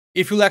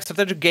If you like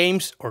strategic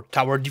games or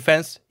tower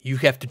defense, you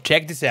have to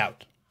check this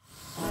out.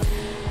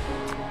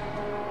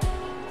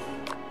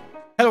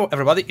 Hello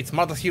everybody, it's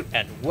Mardax here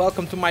and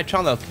welcome to my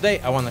channel. Today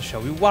I wanna show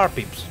you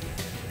Warpips.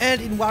 And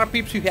in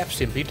Warpips you have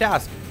simply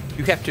tasks.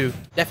 You have to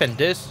defend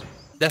this,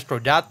 destroy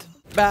that,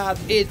 but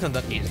it's not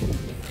that easy.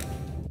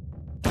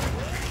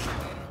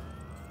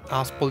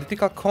 As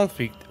political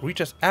conflict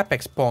reaches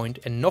apex point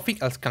and nothing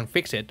else can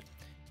fix it,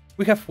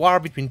 we have war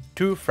between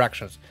two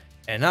fractions.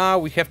 And now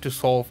we have to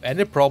solve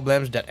any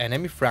problems that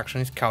enemy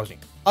fraction is causing.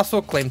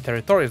 Also claim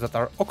territories that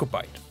are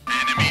occupied.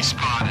 Enemy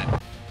spotted.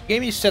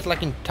 Game is set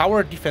like in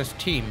tower defense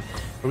team,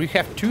 where you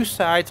have two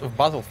sides of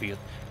battlefield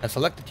and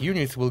selected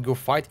units will go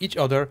fight each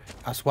other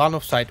as one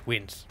of side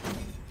wins.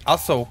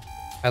 Also,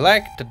 I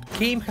like that the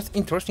game has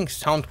interesting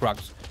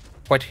soundtracks,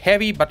 quite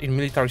heavy but in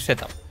military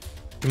setup,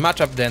 to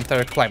match up the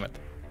entire climate.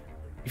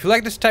 If you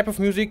like this type of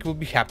music, you'll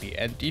be happy,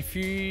 and if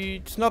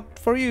it's not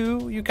for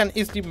you, you can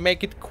easily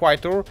make it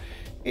quieter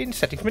in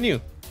settings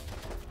menu.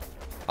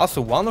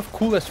 Also, one of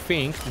coolest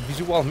things is the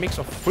visual mix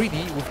of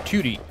 3D with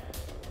 2D,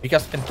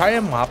 because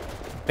entire map,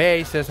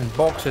 bases and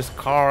boxes,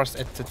 cars,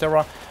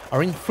 etc.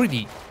 are in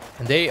 3D,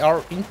 and they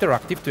are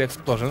interactive to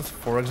explosions,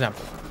 for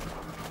example.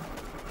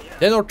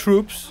 Then our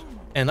troops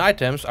and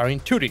items are in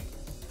 2D.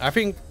 I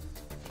think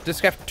this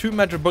have two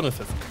major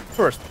bonuses.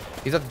 First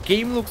is that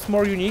game looks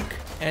more unique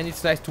and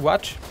it's nice to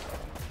watch,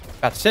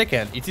 but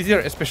second, it's easier,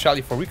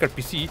 especially for weaker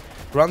PC,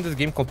 to run this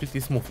game completely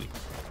smoothly.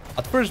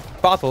 At first,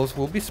 battles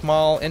will be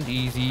small and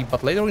easy,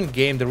 but later in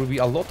game there will be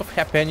a lot of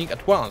happening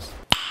at once.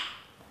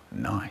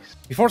 Nice.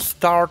 Before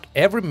start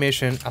every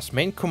mission, as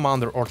main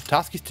commander or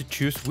task is to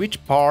choose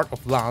which part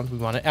of land we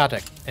want to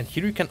attack, and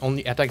here you can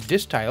only attack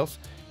these tiles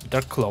that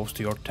are close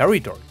to your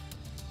territory.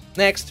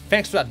 Next,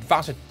 thanks to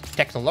advanced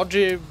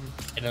technology,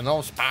 I don't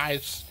know,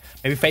 spies,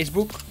 maybe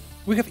Facebook,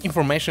 we have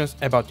information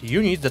about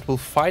units that will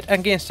fight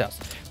against us,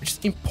 which is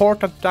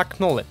important to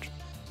acknowledge.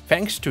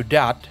 Thanks to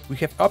that, we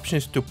have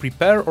options to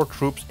prepare our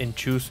troops and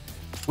choose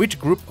which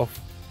group of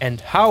and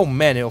how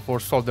many of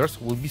our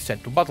soldiers will be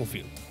sent to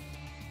battlefield.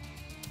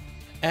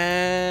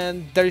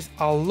 And there is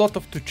a lot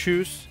of to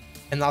choose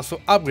and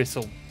also upgrades,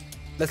 so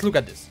let's look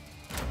at this.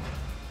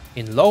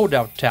 In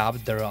loadout tab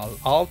there are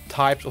all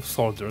types of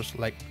soldiers,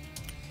 like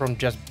from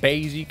just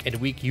basic and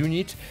weak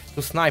units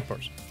to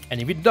snipers,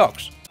 and even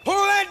dogs. Who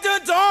let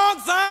the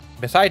dogs out?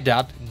 Besides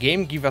that,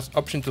 game gives us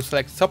option to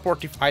select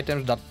supportive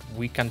items that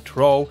we can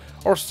throw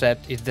or set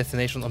its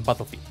destination on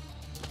battlefield.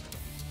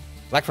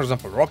 Like for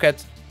example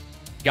rockets,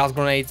 gas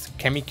grenades,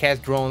 kamikaze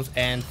drones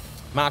and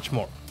much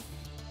more.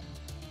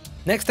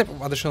 Next type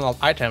of additional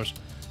items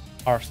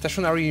are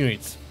stationary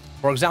units,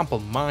 for example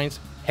mines,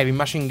 heavy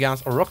machine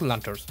guns or rocket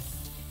launchers.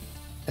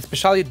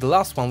 Especially the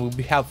last one will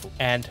be helpful,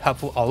 and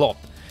helpful a lot,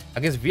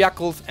 against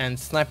vehicles and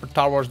sniper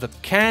towers that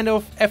kind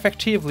of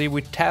effectively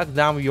will take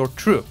down your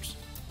troops.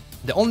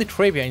 The only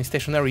trivia in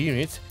stationary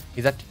units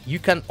is that you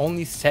can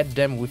only set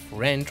them with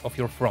range of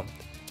your front.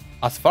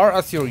 As far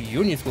as your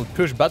units will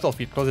push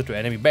battlefield closer to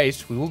enemy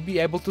base, we will be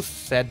able to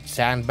set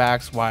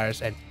sandbags,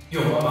 wires and...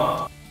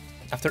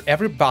 After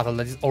every battle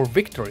that is our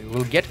victory,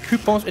 we'll get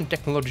coupons and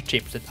technology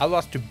chips that allow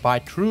us to buy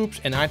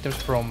troops and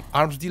items from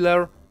arms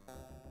dealer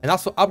and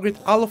also upgrade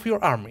all of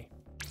your army,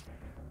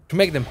 to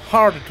make them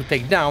harder to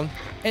take down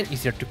and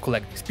easier to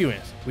collect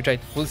experience, which I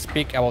will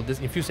speak about this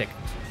in a few seconds,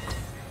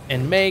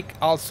 and make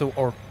also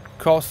our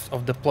costs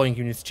of deploying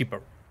units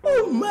cheaper.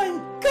 Oh my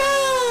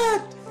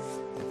god!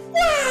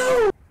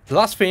 Wow! The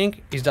last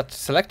thing is that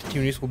selected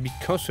units will be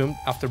consumed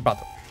after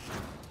battle.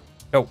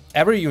 So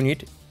every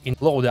unit in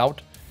loadout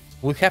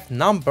will have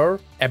number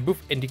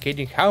above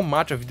indicating how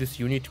much of this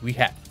unit we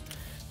have.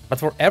 But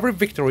for every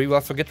victory we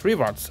also get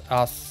rewards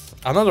as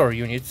another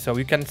unit, so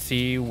you can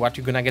see what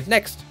you're gonna get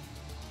next.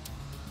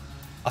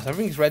 As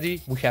everything is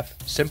ready, we have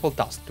simple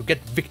tasks to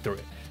get victory,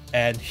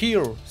 and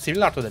here,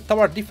 similar to the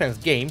tower defense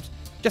games,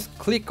 just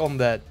click on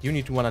the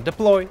unit you wanna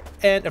deploy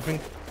and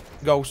everything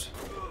goes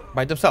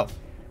by themselves.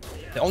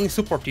 The only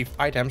supportive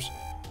items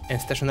and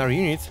stationary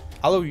units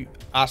allow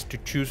us to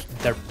choose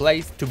their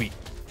place to be.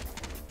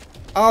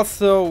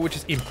 Also, which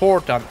is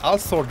important, all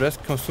soldiers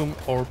consume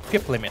our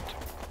pip limit.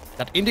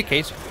 That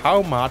indicates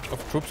how much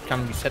of troops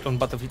can be set on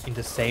battlefield in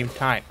the same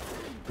time.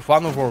 If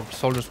one of our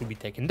soldiers will be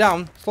taken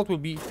down, slot will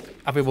be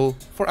available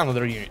for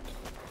another unit.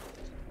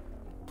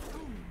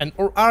 And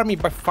our army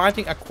by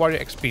fighting acquire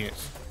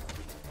experience.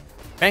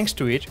 Thanks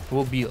to it, we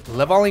will be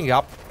leveling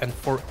up, and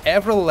for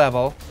every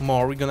level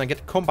more we're gonna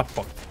get combat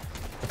points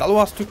that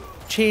allow us to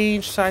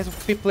change size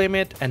of pip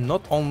limit, and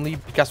not only,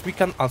 because we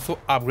can also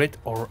upgrade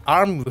our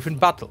army within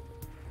battle.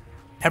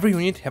 Every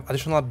unit have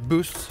additional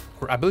boosts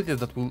or abilities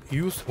that we'll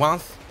use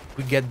once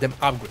we get them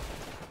upgraded.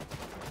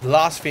 The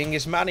last thing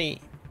is money.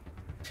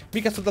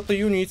 Because of the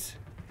units,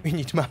 we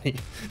need money.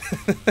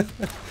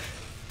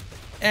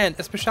 And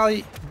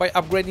especially by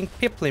upgrading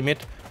pip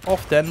limit,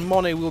 often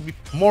money will be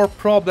more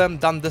problem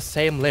than the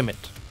same limit.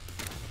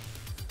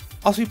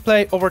 As we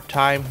play over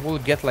time, we'll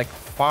get like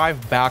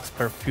 $5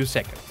 per few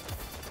seconds,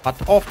 but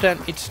often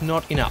it's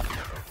not enough.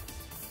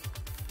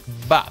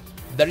 But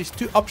there is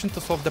two options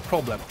to solve the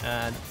problem,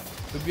 and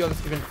to be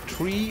honest even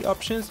 3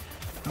 options,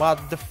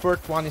 but the third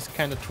one is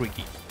kinda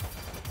tricky.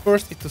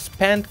 First is to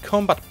spend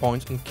combat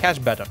points on cash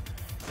button.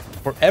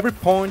 For every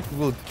point you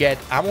will get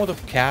amount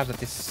of cash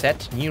that is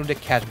set near the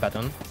cash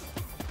button,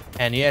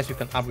 and yes, you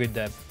can upgrade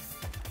the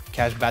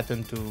cash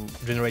button to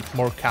generate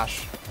more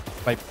cash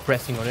by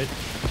pressing on it.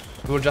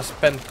 You will just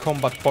spend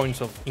combat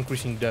points of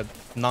increasing the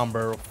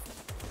number of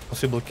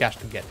possible cash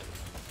to get.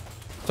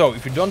 So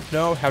if you don't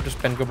know how to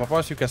spend combat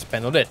points, you can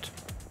spend on it.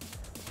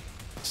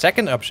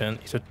 Second option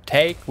is to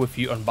take with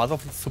you on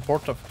battlefield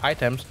support of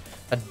items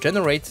that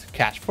generates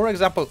cash, for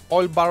example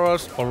oil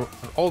barrels or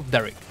an old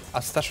derrick,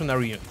 a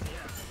stationary unit.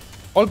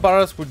 Oil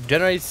barrels would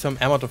generate some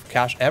amount of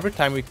cash every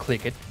time we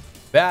click it,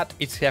 but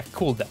it's have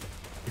cooldown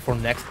before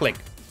next click.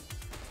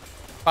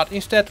 But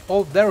instead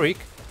old derrick,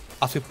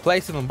 as we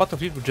place it on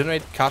battlefield, will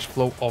generate cash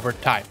flow over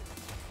time.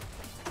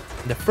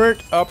 The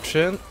third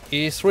option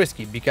is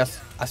risky, because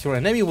as your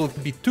enemy will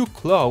be too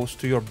close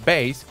to your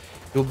base,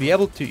 you'll be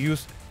able to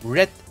use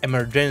red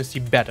emergency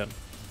button,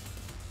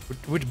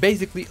 which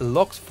basically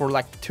locks for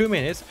like 2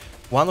 minutes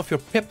one of your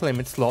pep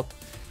limit slot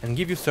and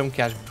give you some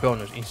cash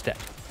bonus instead.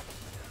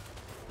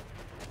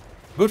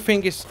 Good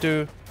thing is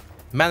to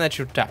manage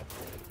your time,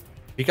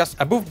 because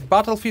above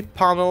battlefield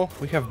panel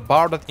we have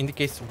bar that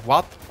indicates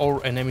what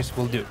our enemies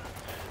will do.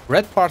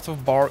 Red parts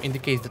of bar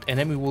indicates that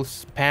enemy will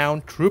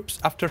spawn troops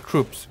after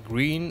troops,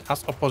 green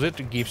as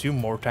opposite gives you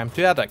more time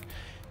to attack,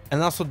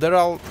 and also there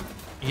are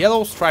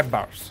yellow stripe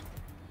bars.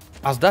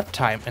 As that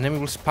time enemy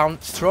will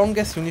spawn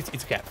strongest units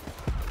it can.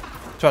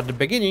 So at the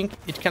beginning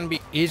it can be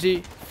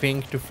easy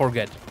thing to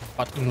forget,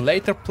 but in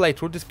later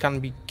playthrough this can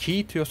be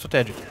key to your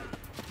strategy.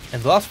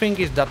 And the last thing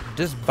is that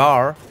this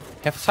bar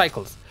have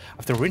cycles.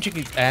 After reaching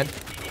its end,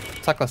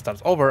 cycle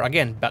starts over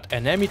again, but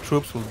enemy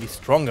troops will be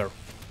stronger.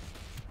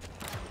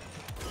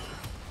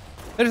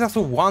 There is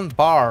also one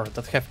bar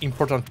that have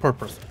important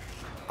purpose.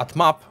 At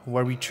map,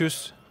 where we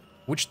choose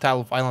which style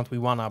of island we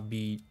wanna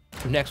be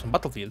next on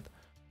battlefield,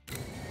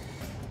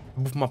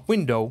 above map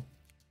window,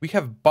 we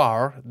have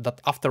bar that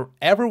after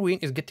every win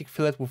is getting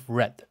filled with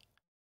red.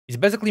 It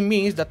basically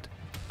means that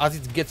as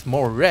it gets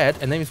more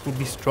red, enemies will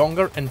be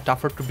stronger and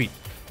tougher to beat.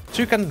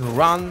 So you can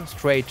run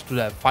straight to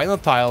the final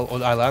tile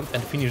on the island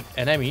and finish the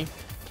enemy,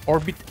 or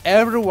beat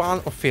every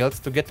one of fields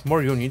to get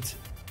more units,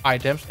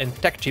 items and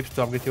tech chips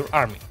to upgrade your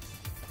army.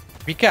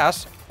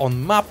 Because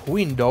on map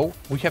window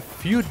we have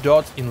few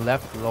dots in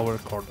left lower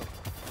corner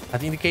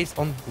that indicates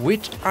on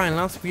which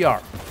islands we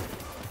are.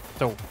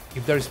 So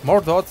if there is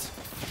more dots,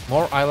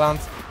 more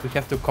islands we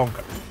have to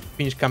conquer,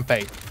 finish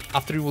campaign.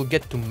 After you will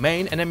get to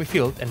main enemy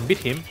field and beat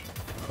him,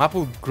 map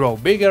will grow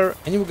bigger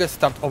and you will get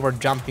start over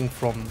jumping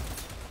from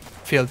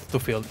field to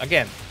field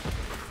again.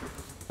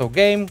 So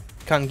game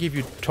can give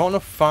you ton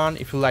of fun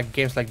if you like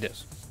games like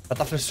this,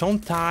 but after some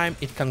time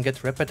it can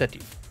get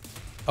repetitive.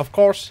 Of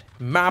course,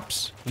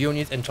 maps,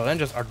 units and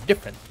challenges are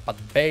different, but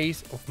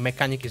base of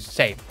mechanic is the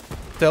same.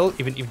 Still,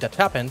 even if that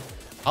happened,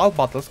 all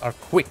battles are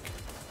quick,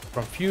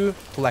 from few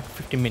to like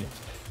 15 minutes.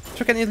 So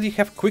you can easily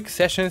have quick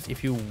sessions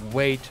if you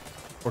wait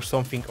for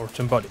something or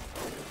somebody.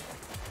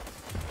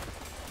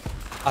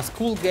 As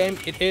cool game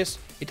it is,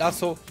 it's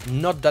also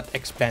not that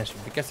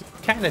expensive, because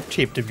it's kinda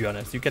cheap to be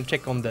honest. You can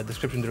check on the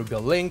description, there will be a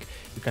link,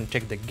 you can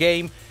check the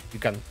game, you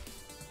can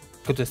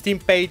go to the Steam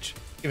page,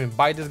 even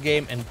buy this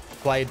game and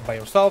play it by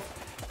yourself.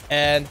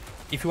 And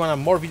if you want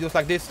more videos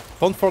like this,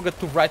 don't forget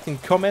to write in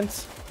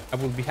comments, I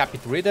will be happy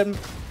to read them.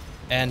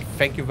 And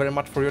thank you very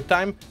much for your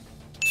time.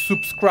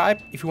 Subscribe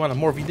if you want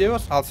more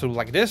videos, also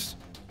like this,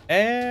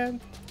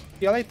 and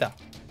see you later.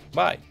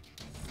 Bye.